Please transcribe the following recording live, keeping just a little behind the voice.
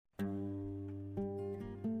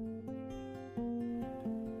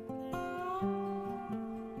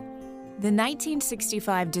The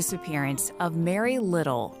 1965 disappearance of Mary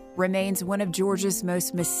Little remains one of Georgia's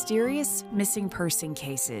most mysterious missing person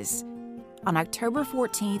cases. On October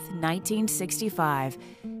 14, 1965,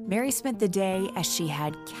 Mary spent the day as she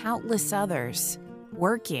had countless others,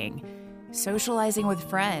 working, socializing with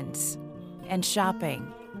friends, and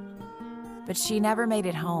shopping. But she never made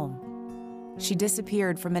it home. She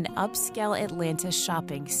disappeared from an upscale Atlanta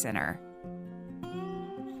shopping center.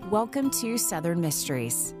 Welcome to Southern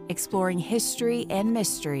Mysteries, exploring history and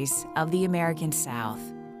mysteries of the American South.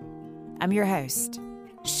 I'm your host,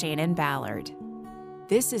 Shannon Ballard.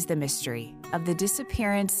 This is the mystery of the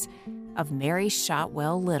disappearance of Mary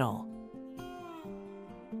Shotwell Little.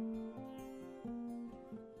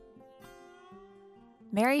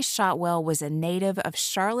 Mary Shotwell was a native of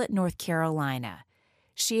Charlotte, North Carolina.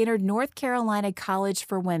 She entered North Carolina College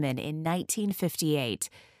for Women in 1958,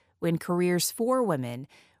 when careers for women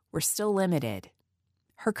were still limited.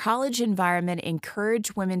 Her college environment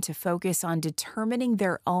encouraged women to focus on determining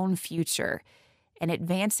their own future and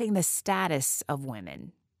advancing the status of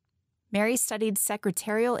women. Mary studied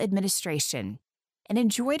secretarial administration and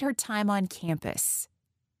enjoyed her time on campus.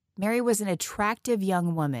 Mary was an attractive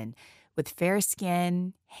young woman with fair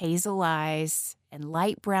skin, hazel eyes, and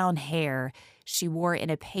light brown hair she wore in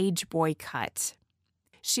a page boy cut.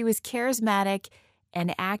 She was charismatic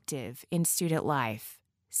and active in student life,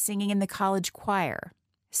 singing in the college choir,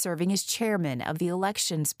 serving as chairman of the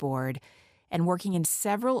elections board, and working in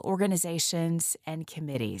several organizations and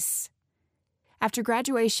committees. After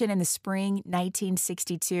graduation in the spring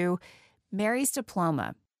 1962, Mary's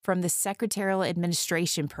diploma from the Secretarial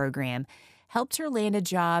Administration program helped her land a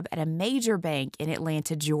job at a major bank in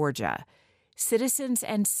Atlanta, Georgia, Citizens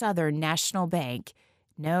and Southern National Bank,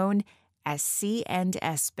 known as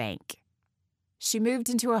C&S Bank. She moved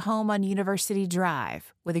into a home on University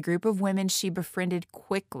Drive with a group of women she befriended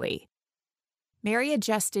quickly. Mary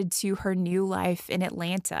adjusted to her new life in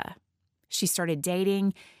Atlanta. She started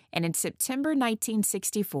dating, and in September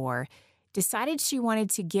 1964, decided she wanted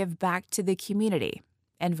to give back to the community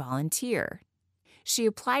and volunteer. She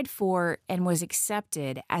applied for and was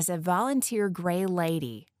accepted as a volunteer Gray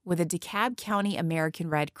Lady with the DeKalb County American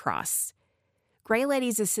Red Cross. Gray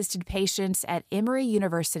Ladies assisted patients at Emory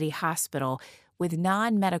University Hospital with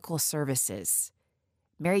non-medical services.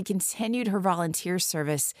 Mary continued her volunteer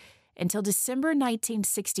service until December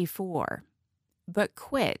 1964, but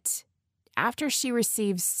quit after she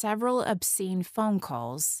received several obscene phone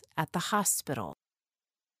calls at the hospital.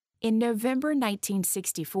 In November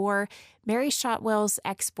 1964, Mary Shotwell's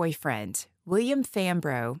ex-boyfriend, William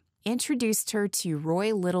Fambrough, introduced her to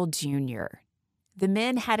Roy Little Jr. The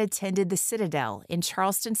men had attended the Citadel in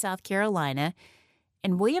Charleston, South Carolina,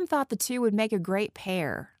 and William thought the two would make a great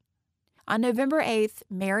pair. On November 8th,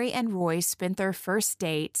 Mary and Roy spent their first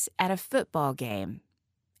date at a football game,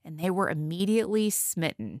 and they were immediately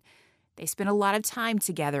smitten. They spent a lot of time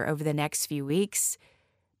together over the next few weeks.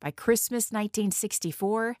 By Christmas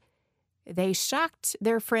 1964, they shocked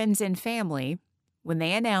their friends and family when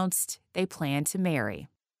they announced they planned to marry.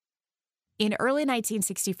 In early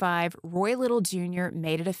 1965, Roy Little Jr.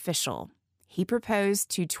 made it official. He proposed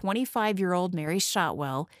to 25-year-old Mary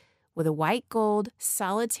Shotwell with a white gold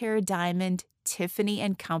solitaire diamond Tiffany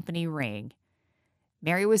 & Company ring.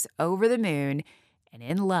 Mary was over the moon and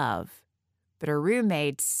in love, but her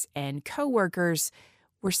roommates and co-workers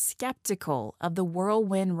were skeptical of the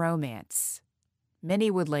whirlwind romance.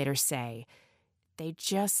 Many would later say they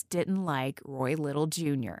just didn't like Roy Little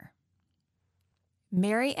Jr.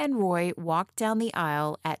 Mary and Roy walked down the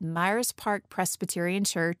aisle at Myers Park Presbyterian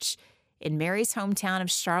Church in Mary's hometown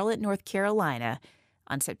of Charlotte, North Carolina,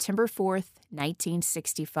 on September 4th,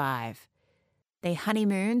 1965. They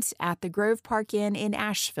honeymooned at the Grove Park Inn in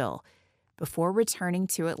Asheville before returning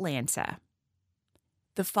to Atlanta.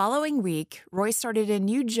 The following week, Roy started a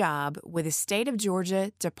new job with the State of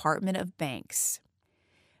Georgia Department of Banks.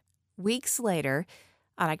 Weeks later,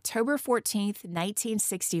 on October 14th,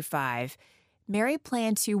 1965, Mary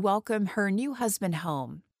planned to welcome her new husband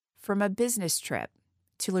home from a business trip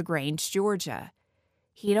to LaGrange, Georgia.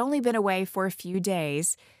 He had only been away for a few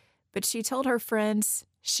days, but she told her friends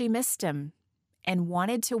she missed him and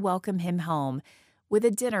wanted to welcome him home with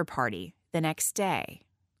a dinner party the next day.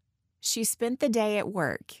 She spent the day at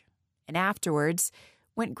work and afterwards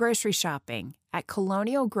went grocery shopping at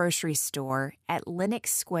Colonial Grocery Store at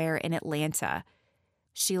Lenox Square in Atlanta.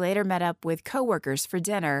 She later met up with coworkers for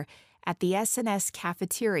dinner at the S&S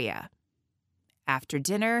cafeteria. After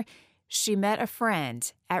dinner, she met a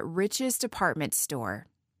friend at Rich's department store,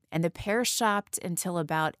 and the pair shopped until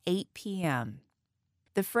about 8 p.m.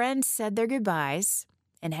 The friends said their goodbyes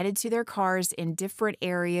and headed to their cars in different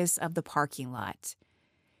areas of the parking lot.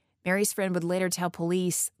 Mary's friend would later tell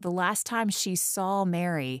police the last time she saw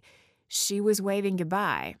Mary, she was waving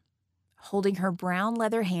goodbye, holding her brown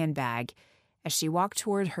leather handbag as she walked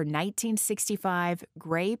toward her 1965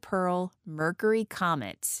 Gray Pearl Mercury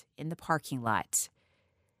Comet in the parking lot.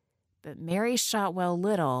 But Mary Shotwell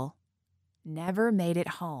Little never made it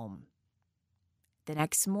home. The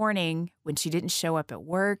next morning, when she didn't show up at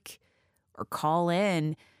work or call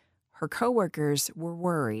in, her coworkers were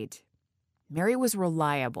worried. Mary was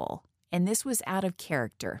reliable, and this was out of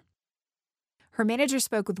character. Her manager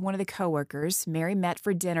spoke with one of the coworkers Mary met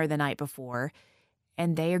for dinner the night before,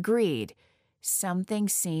 and they agreed something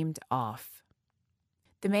seemed off.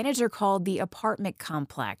 The manager called the apartment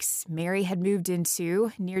complex Mary had moved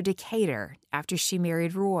into near Decatur after she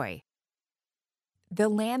married Roy. The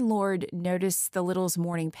landlord noticed the Littles'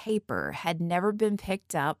 morning paper had never been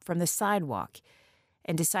picked up from the sidewalk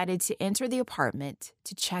and decided to enter the apartment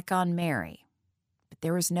to check on Mary. But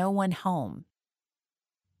there was no one home.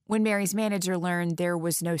 When Mary's manager learned there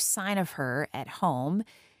was no sign of her at home,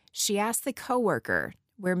 she asked the coworker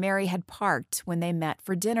where Mary had parked when they met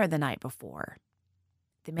for dinner the night before.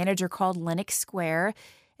 The manager called Lenox Square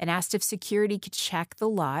and asked if security could check the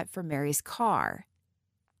lot for Mary's car.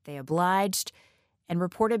 They obliged and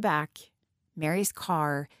reported back Mary's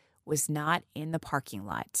car was not in the parking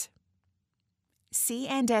lot.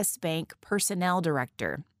 C&S Bank Personnel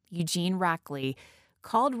Director Eugene Rackley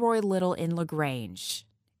called Roy Little in LaGrange,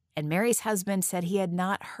 and Mary's husband said he had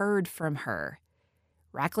not heard from her.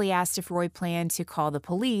 Rackley asked if Roy planned to call the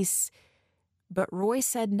police, but Roy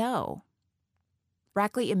said no.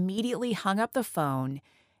 Rackley immediately hung up the phone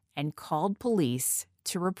and called police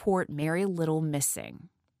to report Mary Little missing.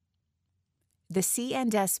 The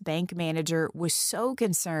C&S Bank manager was so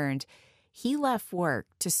concerned, he left work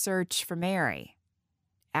to search for Mary.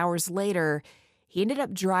 Hours later, he ended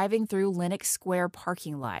up driving through Lenox Square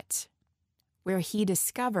parking lot, where he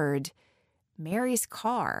discovered Mary's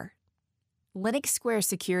car. Lenox Square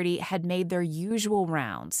security had made their usual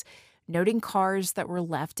rounds, noting cars that were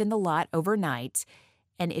left in the lot overnight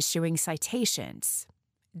and issuing citations.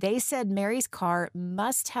 They said Mary's car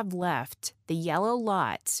must have left the yellow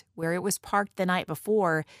lot where it was parked the night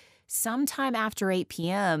before sometime after 8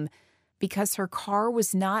 p.m. because her car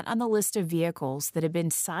was not on the list of vehicles that had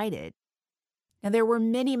been cited. Now, there were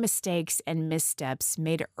many mistakes and missteps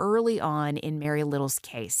made early on in Mary Little's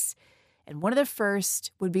case, and one of the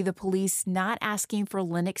first would be the police not asking for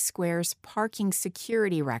Lenox Square's parking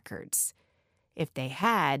security records. If they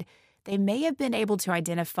had, they may have been able to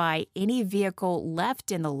identify any vehicle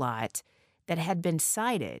left in the lot that had been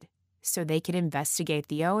cited so they could investigate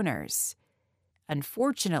the owners.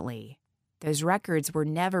 Unfortunately, those records were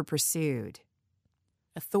never pursued.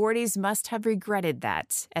 Authorities must have regretted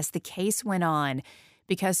that as the case went on,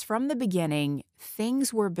 because from the beginning,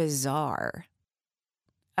 things were bizarre.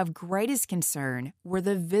 Of greatest concern were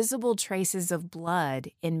the visible traces of blood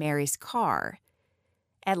in Mary's car.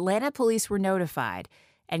 Atlanta police were notified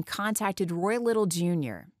and contacted Roy Little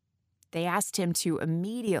Jr. They asked him to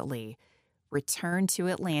immediately return to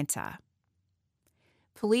Atlanta.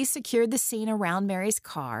 Police secured the scene around Mary's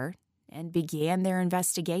car and began their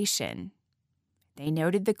investigation. They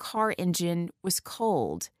noted the car engine was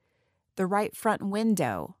cold. The right front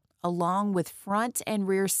window, along with front and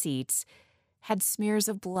rear seats, had smears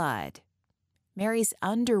of blood. Mary's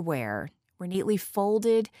underwear were neatly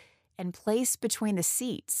folded and placed between the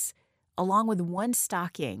seats, along with one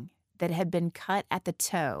stocking that had been cut at the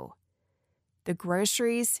toe. The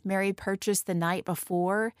groceries Mary purchased the night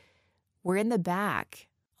before were in the back,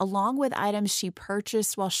 along with items she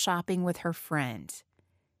purchased while shopping with her friend.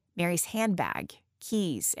 Mary's handbag,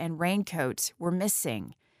 keys, and raincoat were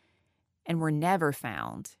missing and were never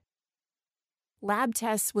found. Lab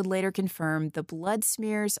tests would later confirm the blood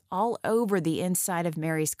smears all over the inside of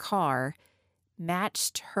Mary's car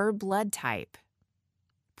matched her blood type.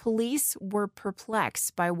 Police were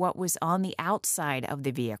perplexed by what was on the outside of the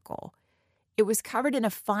vehicle. It was covered in a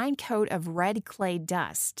fine coat of red clay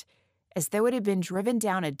dust, as though it had been driven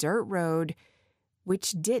down a dirt road,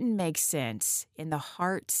 which didn't make sense in the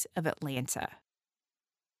heart of Atlanta.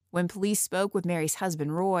 When police spoke with Mary's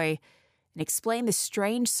husband, Roy, and explained the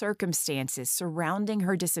strange circumstances surrounding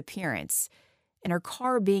her disappearance and her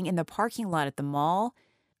car being in the parking lot at the mall,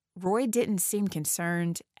 Roy didn't seem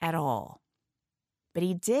concerned at all. But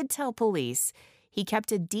he did tell police he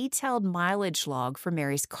kept a detailed mileage log for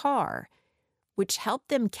Mary's car, which helped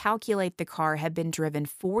them calculate the car had been driven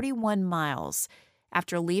 41 miles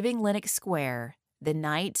after leaving Lenox Square the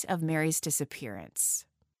night of Mary's disappearance.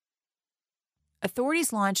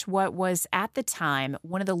 Authorities launched what was, at the time,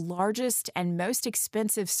 one of the largest and most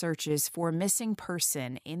expensive searches for a missing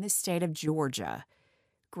person in the state of Georgia.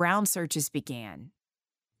 Ground searches began.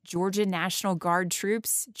 Georgia National Guard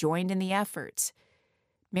troops joined in the effort.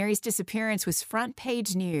 Mary's disappearance was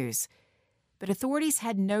front-page news, but authorities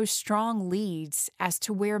had no strong leads as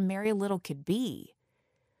to where Mary Little could be.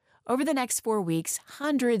 Over the next 4 weeks,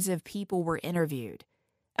 hundreds of people were interviewed.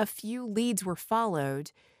 A few leads were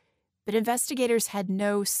followed, but investigators had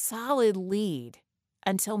no solid lead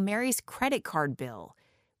until Mary's credit card bill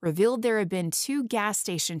revealed there had been 2 gas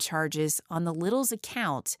station charges on the Littles'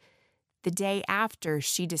 account the day after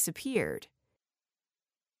she disappeared.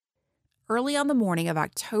 Early on the morning of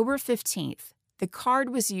October 15th, the card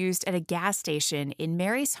was used at a gas station in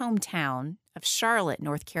Mary's hometown of Charlotte,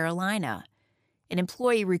 North Carolina. An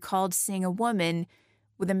employee recalled seeing a woman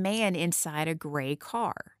with a man inside a gray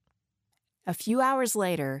car. A few hours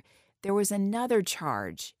later, there was another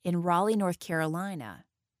charge in Raleigh, North Carolina.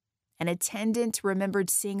 An attendant remembered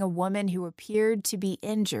seeing a woman who appeared to be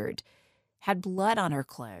injured, had blood on her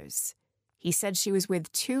clothes. He said she was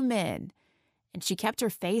with 2 men, and she kept her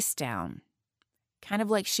face down, kind of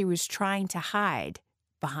like she was trying to hide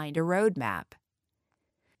behind a road map.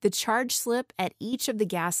 The charge slip at each of the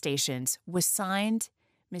gas stations was signed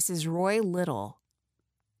Mrs. Roy Little.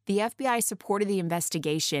 The FBI supported the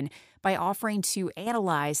investigation by offering to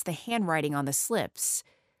analyze the handwriting on the slips,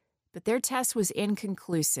 but their test was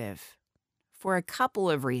inconclusive for a couple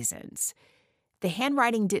of reasons. The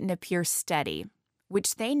handwriting didn't appear steady,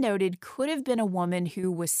 which they noted could have been a woman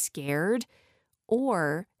who was scared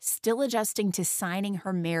or still adjusting to signing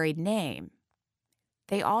her married name.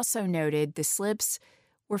 They also noted the slips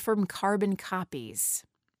were from carbon copies,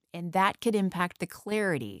 and that could impact the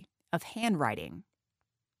clarity of handwriting.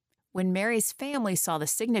 When Mary's family saw the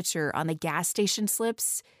signature on the gas station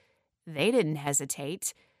slips, they didn't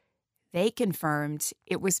hesitate. They confirmed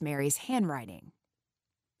it was Mary's handwriting.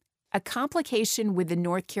 A complication with the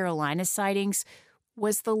North Carolina sightings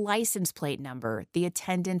was the license plate number the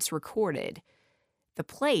attendants recorded. The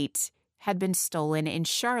plate had been stolen in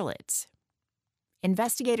Charlotte.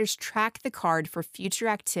 Investigators tracked the card for future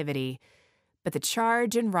activity, but the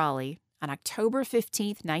charge in Raleigh on October 15,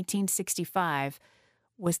 1965,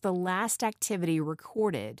 was the last activity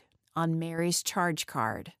recorded on Mary's charge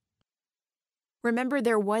card. Remember,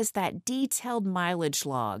 there was that detailed mileage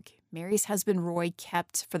log Mary's husband Roy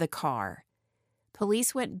kept for the car.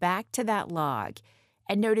 Police went back to that log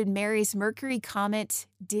and noted Mary's Mercury Comet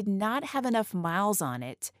did not have enough miles on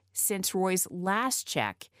it since Roy's last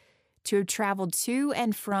check to have traveled to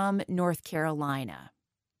and from North Carolina.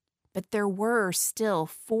 But there were still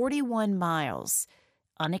 41 miles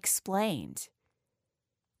unexplained.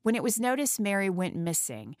 When it was noticed Mary went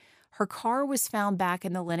missing, her car was found back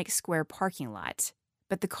in the Lenox Square parking lot,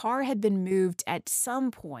 but the car had been moved at some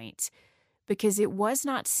point because it was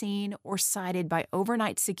not seen or sighted by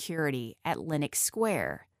overnight security at Lenox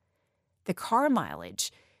Square. The car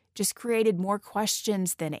mileage just created more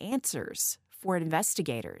questions than answers for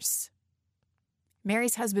investigators.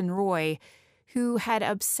 Mary's husband Roy, who had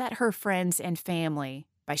upset her friends and family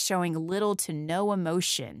by showing little to no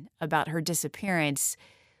emotion about her disappearance,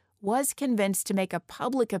 was convinced to make a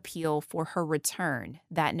public appeal for her return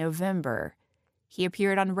that November. He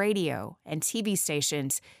appeared on radio and TV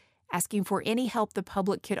stations asking for any help the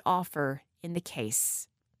public could offer in the case.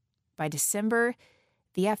 By December,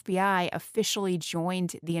 the FBI officially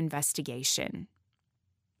joined the investigation.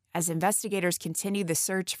 As investigators continued the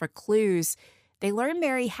search for clues, they learned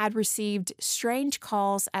Mary had received strange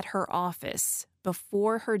calls at her office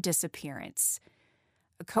before her disappearance.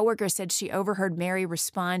 A coworker said she overheard Mary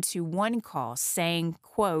respond to one call saying,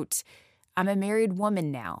 quote, "I'm a married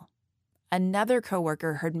woman now." Another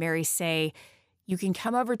coworker heard Mary say, "You can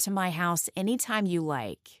come over to my house anytime you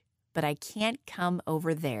like, but I can't come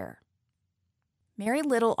over there." Mary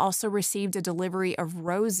Little also received a delivery of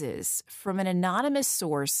roses from an anonymous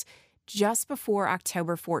source just before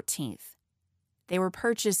October 14th. They were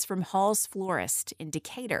purchased from Hall's Florist in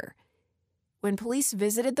Decatur. When police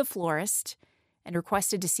visited the florist and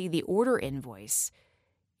requested to see the order invoice,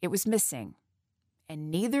 it was missing,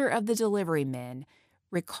 and neither of the delivery men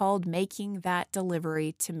recalled making that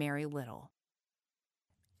delivery to Mary Little.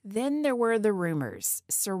 Then there were the rumors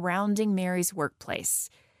surrounding Mary's workplace.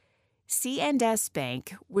 C&S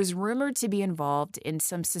Bank was rumored to be involved in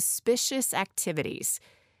some suspicious activities.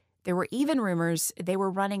 There were even rumors they were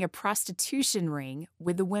running a prostitution ring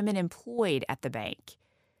with the women employed at the bank.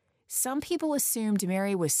 Some people assumed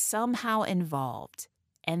Mary was somehow involved,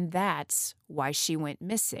 and that's why she went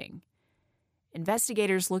missing.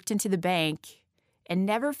 Investigators looked into the bank and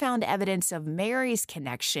never found evidence of Mary's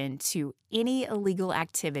connection to any illegal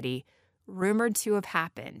activity rumored to have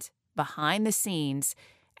happened behind the scenes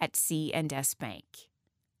at C&S Bank.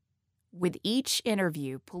 With each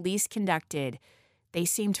interview police conducted, they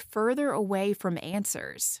seemed further away from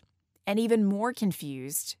answers and even more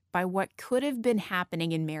confused by what could have been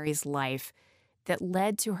happening in Mary's life that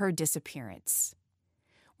led to her disappearance.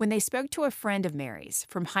 When they spoke to a friend of Mary's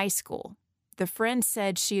from high school, the friend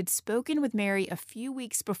said she had spoken with Mary a few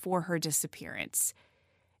weeks before her disappearance.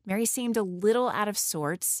 Mary seemed a little out of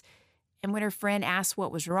sorts, and when her friend asked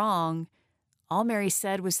what was wrong, all Mary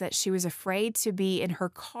said was that she was afraid to be in her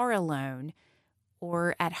car alone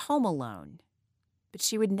or at home alone, but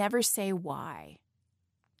she would never say why.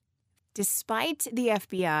 Despite the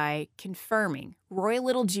FBI confirming Roy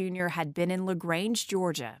Little Jr. had been in LaGrange,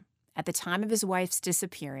 Georgia, at the time of his wife's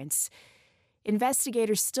disappearance,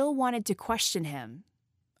 investigators still wanted to question him.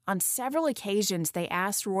 On several occasions, they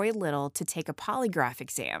asked Roy Little to take a polygraph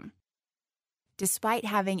exam. Despite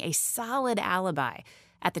having a solid alibi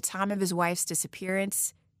at the time of his wife's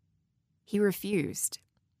disappearance, he refused.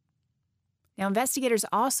 Now, investigators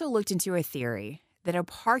also looked into a theory that a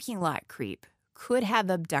parking lot creep could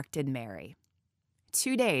have abducted Mary.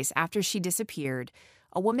 2 days after she disappeared,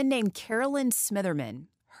 a woman named Carolyn Smitherman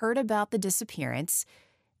heard about the disappearance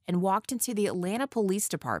and walked into the Atlanta Police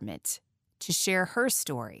Department to share her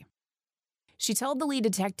story. She told the lead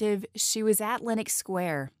detective she was at Lenox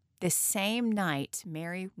Square the same night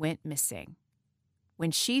Mary went missing.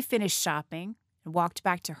 When she finished shopping and walked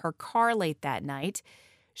back to her car late that night,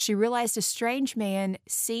 she realized a strange man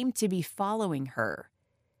seemed to be following her.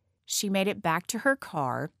 She made it back to her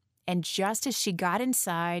car, and just as she got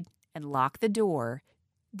inside and locked the door,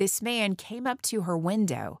 this man came up to her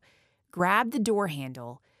window, grabbed the door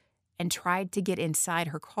handle, and tried to get inside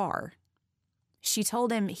her car. She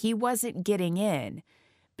told him he wasn't getting in,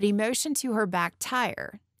 but he motioned to her back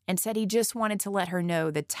tire and said he just wanted to let her know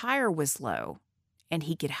the tire was low and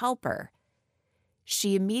he could help her.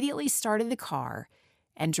 She immediately started the car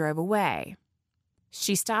and drove away.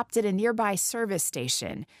 She stopped at a nearby service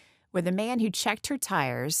station where the man who checked her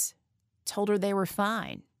tires told her they were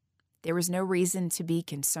fine. There was no reason to be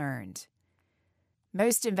concerned.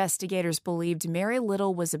 Most investigators believed Mary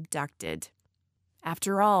Little was abducted.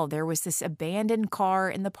 After all, there was this abandoned car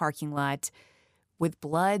in the parking lot with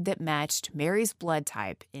blood that matched Mary's blood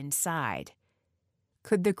type inside.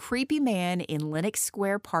 Could the creepy man in Lenox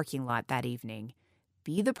Square parking lot that evening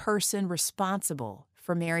be the person responsible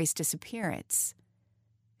for Mary's disappearance?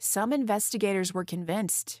 Some investigators were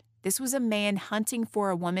convinced this was a man hunting for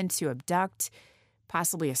a woman to abduct,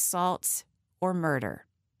 possibly assault, or murder.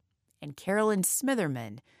 And Carolyn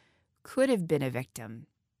Smitherman could have been a victim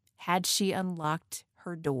had she unlocked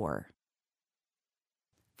her door.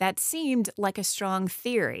 That seemed like a strong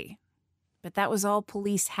theory, but that was all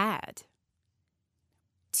police had.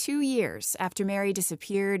 2 years after Mary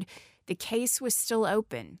disappeared, the case was still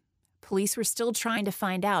open. Police were still trying to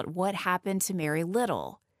find out what happened to Mary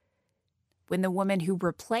Little. When the woman who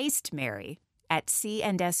replaced Mary at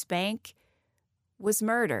C&S Bank was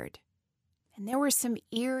murdered. And there were some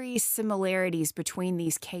eerie similarities between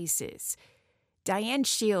these cases. Diane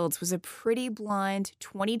Shields was a pretty blonde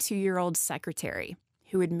 22-year-old secretary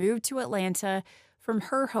who had moved to Atlanta from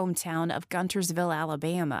her hometown of Guntersville,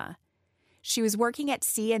 Alabama. She was working at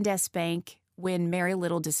C&S Bank when Mary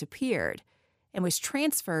Little disappeared and was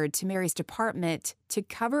transferred to Mary's department to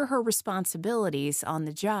cover her responsibilities on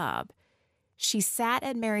the job. She sat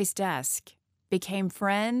at Mary's desk, became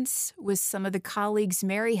friends with some of the colleagues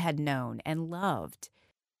Mary had known and loved.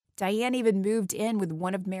 Diane even moved in with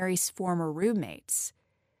one of Mary's former roommates.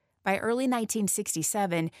 By early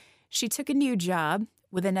 1967, she took a new job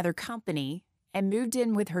with another company and moved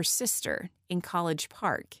in with her sister in College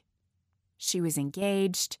Park. She was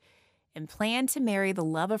engaged and planned to marry the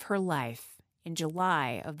love of her life in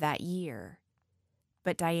July of that year.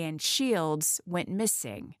 But Diane Shields went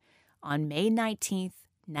missing on May 19th,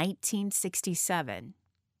 1967.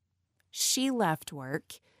 She left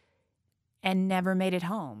work and never made it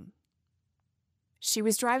home. She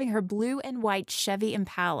was driving her blue and white Chevy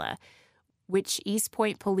Impala, which East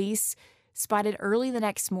Point police spotted early the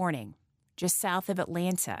next morning, just south of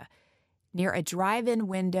Atlanta, near a drive-in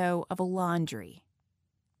window of a laundry.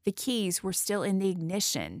 The keys were still in the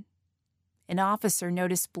ignition. An officer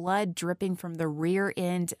noticed blood dripping from the rear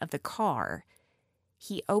end of the car.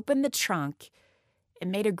 He opened the trunk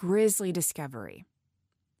and made a grisly discovery.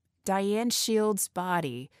 Diane Shields'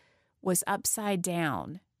 body was upside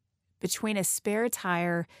down between a spare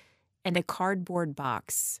tire and a cardboard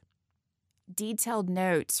box. Detailed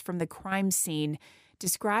notes from the crime scene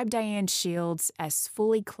described Diane Shields as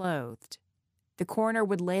fully clothed. The coroner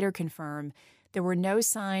would later confirm there were no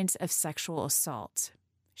signs of sexual assault.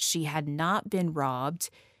 She had not been robbed.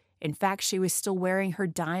 In fact, she was still wearing her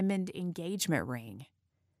diamond engagement ring.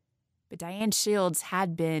 But Diane Shields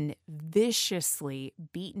had been viciously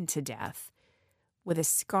beaten to death with a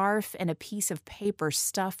scarf and a piece of paper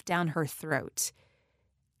stuffed down her throat,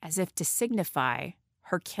 as if to signify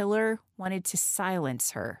her killer wanted to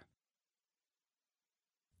silence her.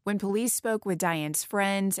 When police spoke with Diane's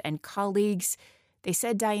friends and colleagues, they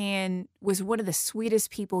said Diane was one of the sweetest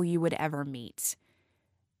people you would ever meet.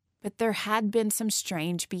 But there had been some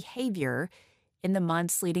strange behavior in the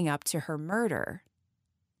months leading up to her murder.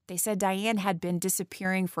 They said Diane had been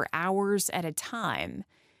disappearing for hours at a time,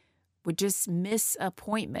 would just miss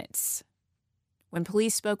appointments. When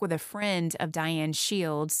police spoke with a friend of Diane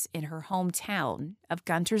Shields in her hometown of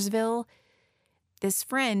Guntersville, this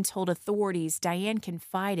friend told authorities Diane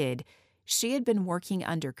confided she had been working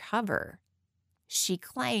undercover. She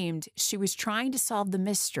claimed she was trying to solve the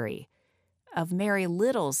mystery of Mary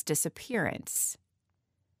Little's disappearance.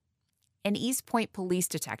 An East Point police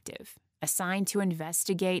detective assigned to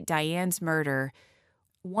investigate Diane's murder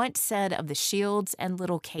once said of the Shields and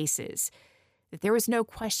Little cases that there was no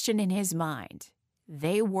question in his mind.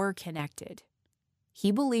 They were connected.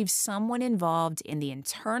 He believed someone involved in the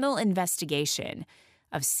internal investigation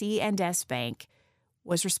of C&S Bank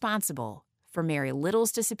was responsible for Mary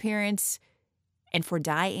Little's disappearance and for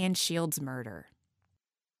Diane Shields' murder.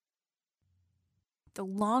 The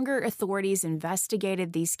longer authorities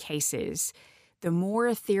investigated these cases, the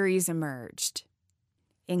more theories emerged,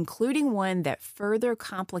 including one that further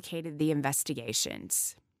complicated the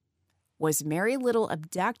investigations. Was Mary Little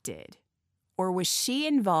abducted, or was she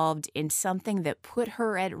involved in something that put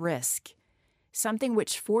her at risk, something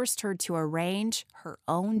which forced her to arrange her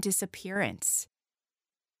own disappearance?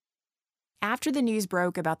 After the news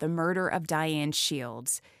broke about the murder of Diane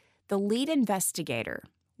Shields, the lead investigator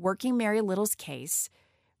working Mary Little's case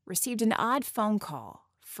received an odd phone call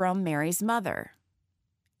from Mary's mother.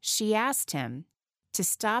 She asked him to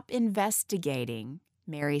stop investigating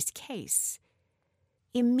Mary's case.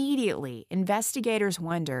 Immediately, investigators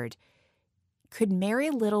wondered, could Mary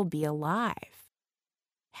Little be alive?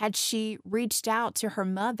 Had she reached out to her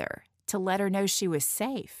mother to let her know she was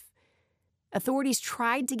safe? Authorities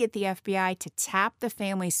tried to get the FBI to tap the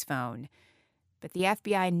family's phone, but the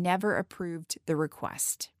FBI never approved the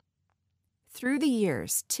request. Through the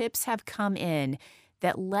years, tips have come in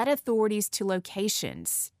that led authorities to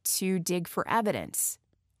locations to dig for evidence,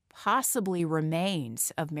 possibly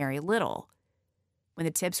remains of Mary Little. When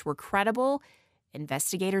the tips were credible,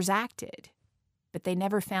 investigators acted, but they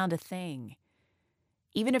never found a thing.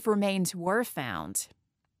 Even if remains were found,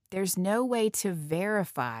 there's no way to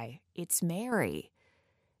verify it's Mary.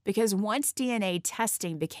 Because once DNA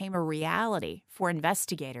testing became a reality for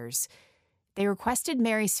investigators, they requested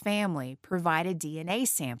Mary's family provide a DNA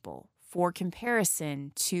sample for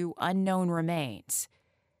comparison to unknown remains.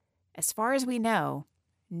 As far as we know,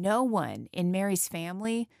 no one in Mary's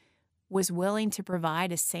family was willing to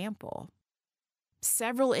provide a sample.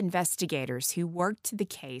 Several investigators who worked the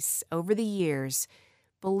case over the years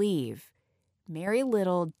believe Mary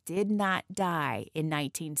Little did not die in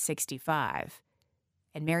 1965,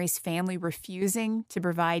 and Mary's family refusing to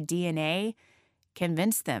provide DNA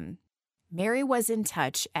convinced them Mary was in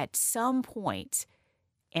touch at some point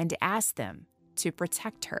and asked them to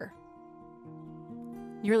protect her.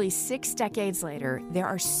 Nearly 6 decades later, there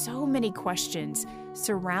are so many questions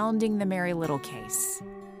surrounding the Mary Little case.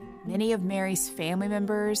 Many of Mary's family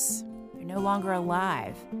members are no longer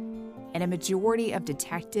alive, and a majority of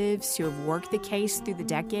detectives who have worked the case through the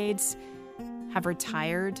decades have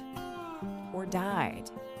retired or died.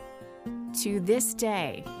 To this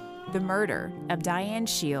day, the murder of Diane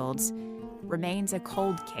Shields remains a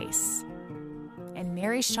cold case, and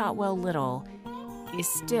Mary Shotwell Little is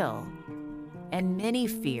still, and many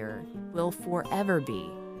fear will forever be,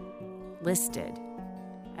 listed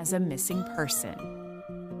as a missing person.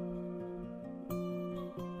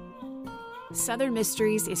 Southern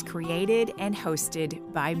Mysteries is created and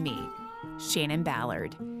hosted by me, Shannon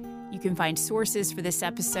Ballard. You can find sources for this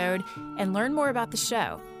episode and learn more about the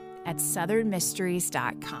show at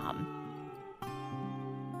southernmysteries.com.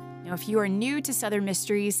 Now, if you are new to Southern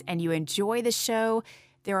Mysteries and you enjoy the show,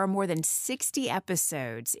 there are more than 60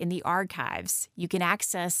 episodes in the archives you can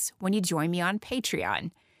access when you join me on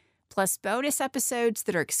Patreon, plus bonus episodes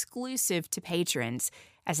that are exclusive to patrons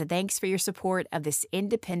as a thanks for your support of this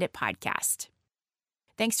independent podcast.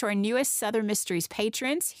 Thanks to our newest Southern Mysteries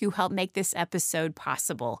patrons who helped make this episode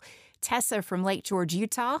possible: Tessa from Lake George,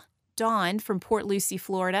 Utah, Dawn from Port Lucie,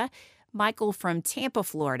 Florida, Michael from Tampa,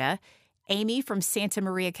 Florida, Amy from Santa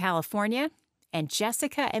Maria, California, and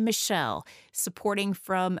Jessica and Michelle supporting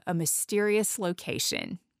from a mysterious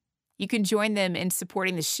location. You can join them in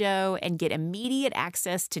supporting the show and get immediate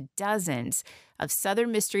access to dozens of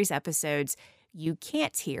Southern Mysteries episodes you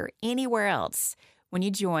can't hear anywhere else when you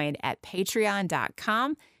join at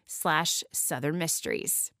patreon.com/Southern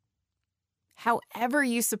Mysteries. However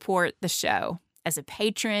you support the show, as a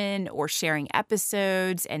patron or sharing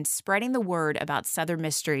episodes and spreading the word about Southern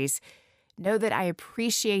Mysteries, know that I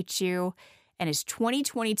appreciate you. And as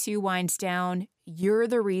 2022 winds down, you're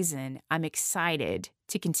the reason I'm excited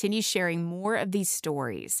to continue sharing more of these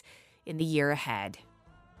stories in the year ahead.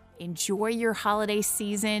 Enjoy your holiday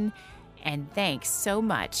season, and thanks so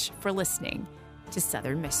much for listening to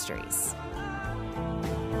Southern Mysteries.